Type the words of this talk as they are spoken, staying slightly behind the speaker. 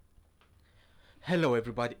Hello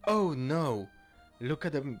everybody. Oh no! Look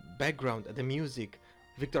at the background, at the music.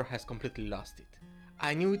 Victor has completely lost it.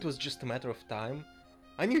 I knew it was just a matter of time.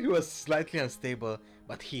 I knew he was slightly unstable,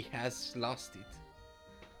 but he has lost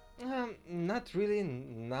it. Not really,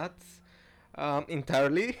 not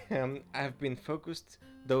entirely. I've been focused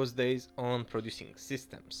those days on producing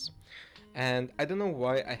systems. And I don't know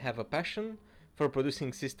why I have a passion for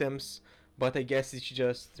producing systems, but I guess it's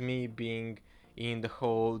just me being in the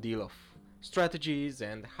whole deal of strategies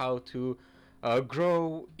and how to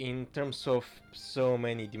grow in terms of so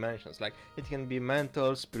many dimensions. Like it can be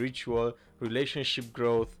mental, spiritual, relationship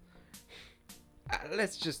growth.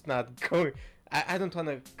 Let's just not go. I don't want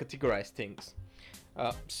to categorize things.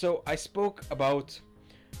 So I spoke about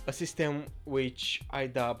a system which I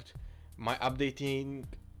dubbed my updating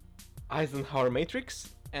Eisenhower matrix,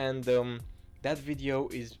 and that video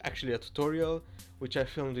is actually a tutorial which I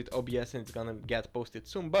filmed with OBS and it's gonna get posted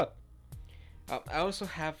soon. But I also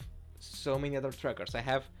have so many other trackers. I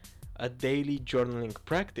have a daily journaling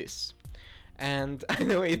practice, and I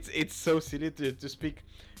know it's so silly to speak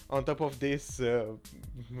on top of this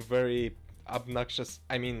very obnoxious,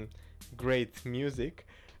 I mean, great music,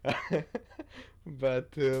 but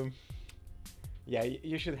yeah,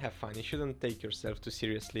 you should have fun. You shouldn't take yourself too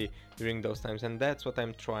seriously during those times, and that's what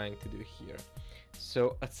I'm trying to do here.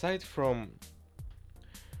 So aside from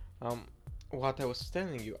um, what I was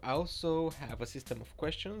telling you, I also have a system of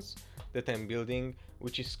questions that I'm building,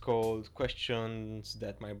 which is called Questions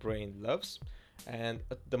That My Brain Loves. And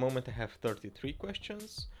at the moment, I have 33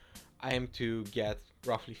 questions. I am to get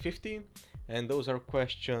roughly 50, and those are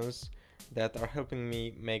questions that are helping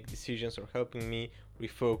me make decisions or helping me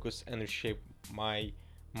refocus and reshape my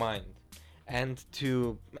mind. And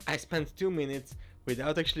I spent 2 minutes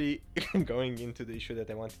without actually going into the issue that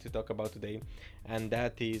I wanted to talk about today, and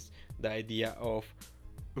that is the idea of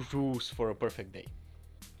rules for a perfect day.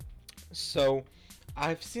 So,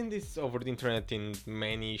 I've seen this over the internet in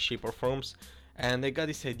many shape or forms, and I got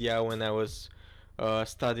this idea when I was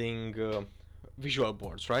studying visual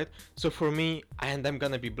boards, right? So for me, and I'm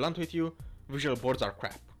gonna be blunt with you, visual boards are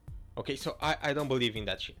crap. Okay, so I don't believe in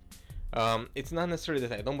that shit. It's not necessarily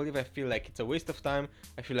that I don't believe. I feel like it's a waste of time.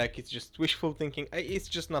 I feel like it's just wishful thinking. It's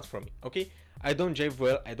just not for me. Okay, I don't jive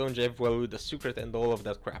well. I don't jive well with the secret and all of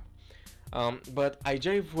that crap. But I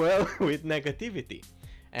jive well with negativity,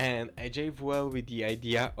 and I jive well with the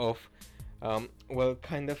idea of, well,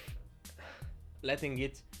 kind of letting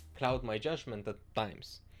it cloud my judgment at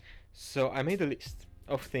times. So I made a list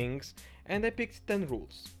of things, and I picked 10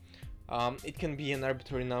 rules. It can be an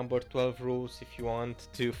arbitrary number, 12 rules if you want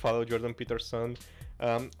to follow Jordan Peterson,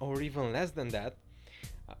 or even less than that.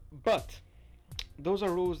 But those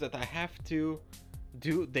are rules that I have to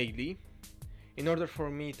do daily in order for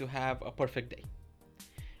me to have a perfect day.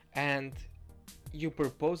 And you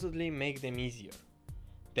purposely make them easier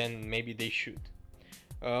than maybe they should.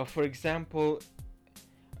 For example,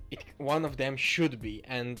 one of them should be,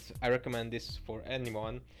 and I recommend this for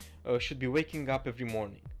anyone, should be waking up every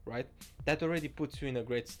morning, right? That already puts you in a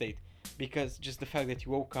great state, because just the fact that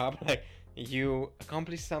you woke up, like you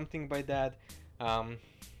accomplished something by that, um,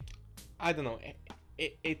 I don't know,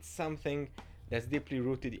 it's something that's deeply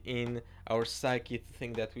rooted in our psyche to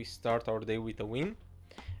think that we start our day with a win,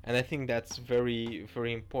 and I think that's very,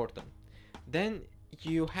 very important. Then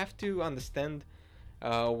you have to understand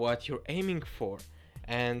what you're aiming for.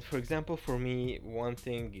 And for example, for me, one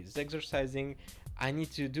thing is exercising. I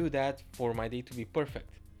need to do that for my day to be perfect.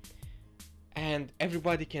 And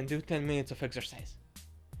everybody can do 10 minutes of exercise.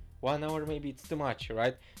 1 hour, maybe it's too much,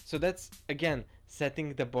 right? So that's, again,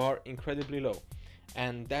 setting the bar incredibly low.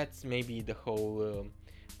 And that's maybe the whole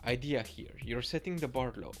idea here. You're setting the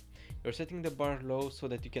bar low. You're setting the bar low so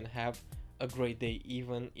that you can have a great day,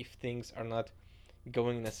 even if things are not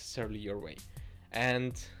going necessarily your way.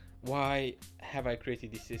 And why have I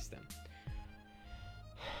created this system?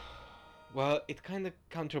 Well, it kind of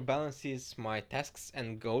counterbalances my tasks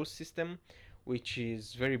and goals system, which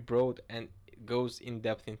is very broad and goes in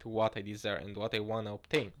depth into what I desire and what I want to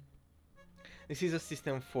obtain. This is a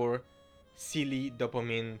system for silly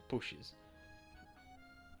dopamine pushes.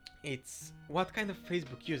 It's what kind of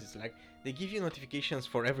Facebook uses. Like, they give you notifications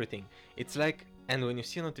for everything. It's like, and when you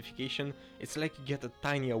see a notification, it's like you get a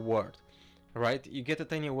tiny award, right? You get a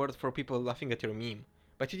tiny award for people laughing at your meme.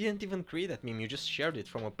 But you didn't even create that meme, you just shared it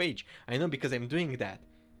from a page. I know, because I'm doing that.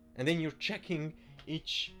 And then you're checking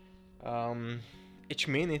um, each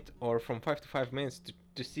minute or from 5 to 5 minutes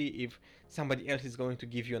to see if somebody else is going to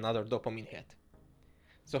give you another dopamine hit.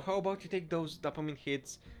 So how about you take those dopamine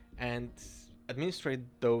hits and administrate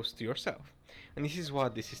those to yourself? And this is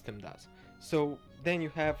what the system does. So then you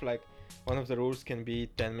have like one of the rules can be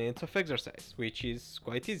 10 minutes of exercise, which is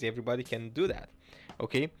quite easy. Everybody can do that.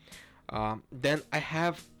 Okay. Then I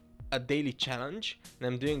have a daily challenge, and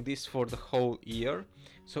I'm doing this for the whole year.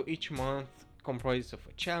 So each month comprises of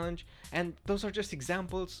a challenge, and those are just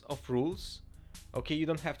examples of rules. Okay, you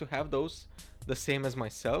don't have to have those the same as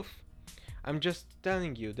myself. I'm just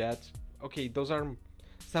telling you that, okay, those are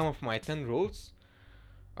some of my 10 rules.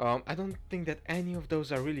 I don't think that any of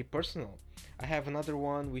those are really personal. I have another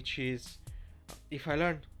one which is, if I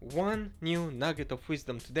learn one new nugget of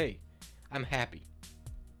wisdom today, I'm happy.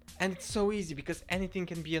 And it's so easy because anything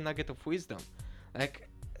can be a nugget of wisdom. Like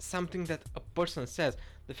something that a person says,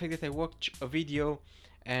 the fact that I watch a video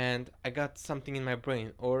and I got something in my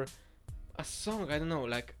brain, or a song, I don't know,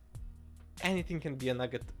 like anything can be a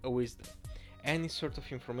nugget of wisdom. Any sort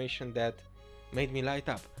of information that made me light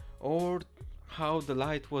up, or how the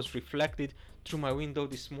light was reflected through my window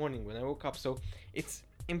this morning when I woke up. So it's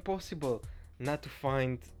impossible not to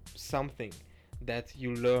find something that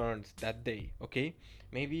you learned that day, okay?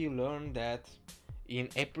 Maybe you learned that in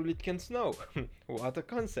April it can snow. What a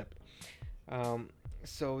concept. Um,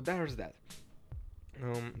 so there's that.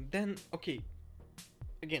 Then, okay,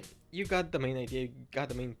 again, you got the main idea, you got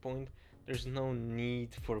the main point. There's no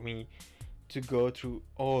need for me to go through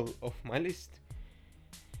all of my list.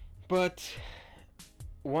 But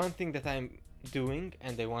one thing that I'm doing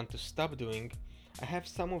and I want to stop doing, I have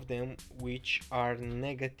some of them which are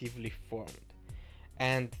negatively formed.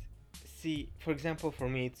 And see, for example, for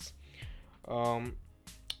me, it's um,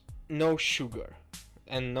 no sugar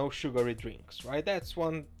and no sugary drinks, right? That's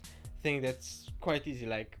one thing that's quite easy.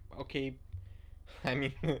 Like, okay, I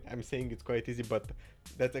mean, I'm saying it's quite easy, but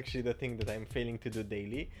that's actually the thing that I'm failing to do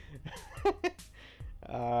daily.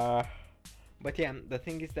 uh, but yeah, the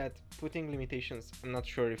thing is that putting limitations, I'm not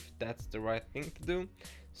sure if that's the right thing to do.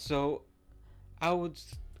 So I would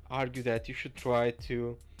argue that you should try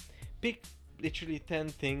to pick literally 10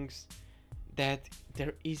 things that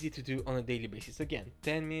they're easy to do on a daily basis. Again,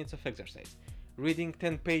 10 minutes of exercise, reading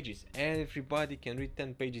 10 pages. Everybody can read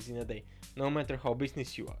 10 pages in a day, no matter how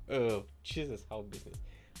business you are. Oh, Jesus, how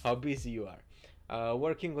busy you are.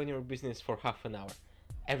 Working on your business for half an hour.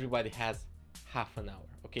 Everybody has half an hour,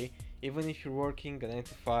 okay? Even if you're working a 9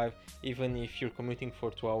 to 5, even if you're commuting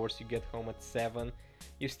for 2 hours, you get home at 7,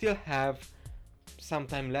 you still have some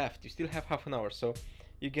time left. You still have half an hour. So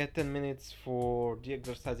you get 10 minutes for the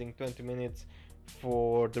exercising, 20 minutes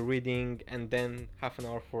for the reading, and then half an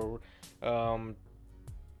hour for um,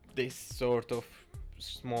 this sort of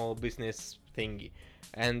small business thingy.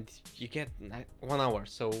 And you get 1 hour.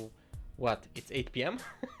 So what? It's 8 p.m.?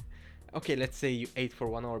 Okay, let's say you ate for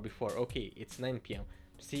 1 hour before. Okay, it's 9 p.m.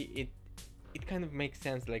 See, it kind of makes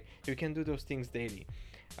sense. Like, you can do those things daily.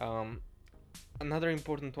 Um, Another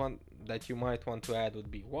important one that you might want to add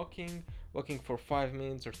would be walking for 5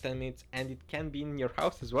 minutes or 10 minutes, and it can be in your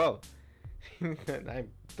house as well. I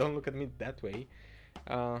don't look at me that way.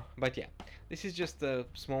 But yeah, this is just a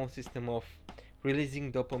small system of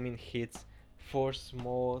releasing dopamine hits for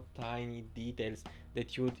small tiny details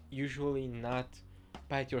that you'd usually not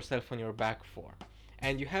pat yourself on your back for.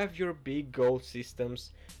 And you have your big goal systems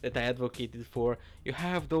that I advocated for. You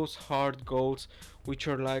have those hard goals which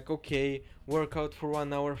are like, okay, work out for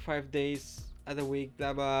 1 hour 5 days at a week,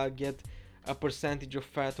 blah blah, get a percentage of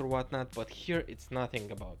fat or whatnot. But here it's nothing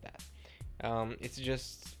about that. It's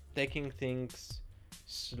just taking things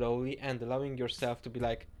slowly and allowing yourself to be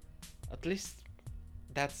like, at least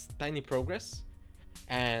that's tiny progress.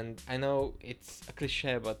 And I know it's a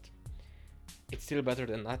cliche, but it's still better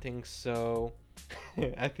than nothing. So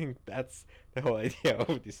I think that's the whole idea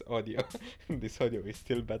of this audio. This audio is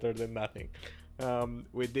still better than nothing.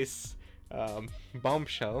 With this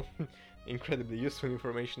bombshell, incredibly useful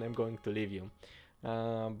information, I'm going to leave you.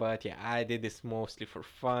 But yeah, I did this mostly for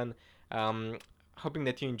fun. Hoping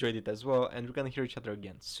that you enjoyed it as well, and we're gonna hear each other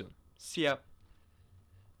again soon. See ya!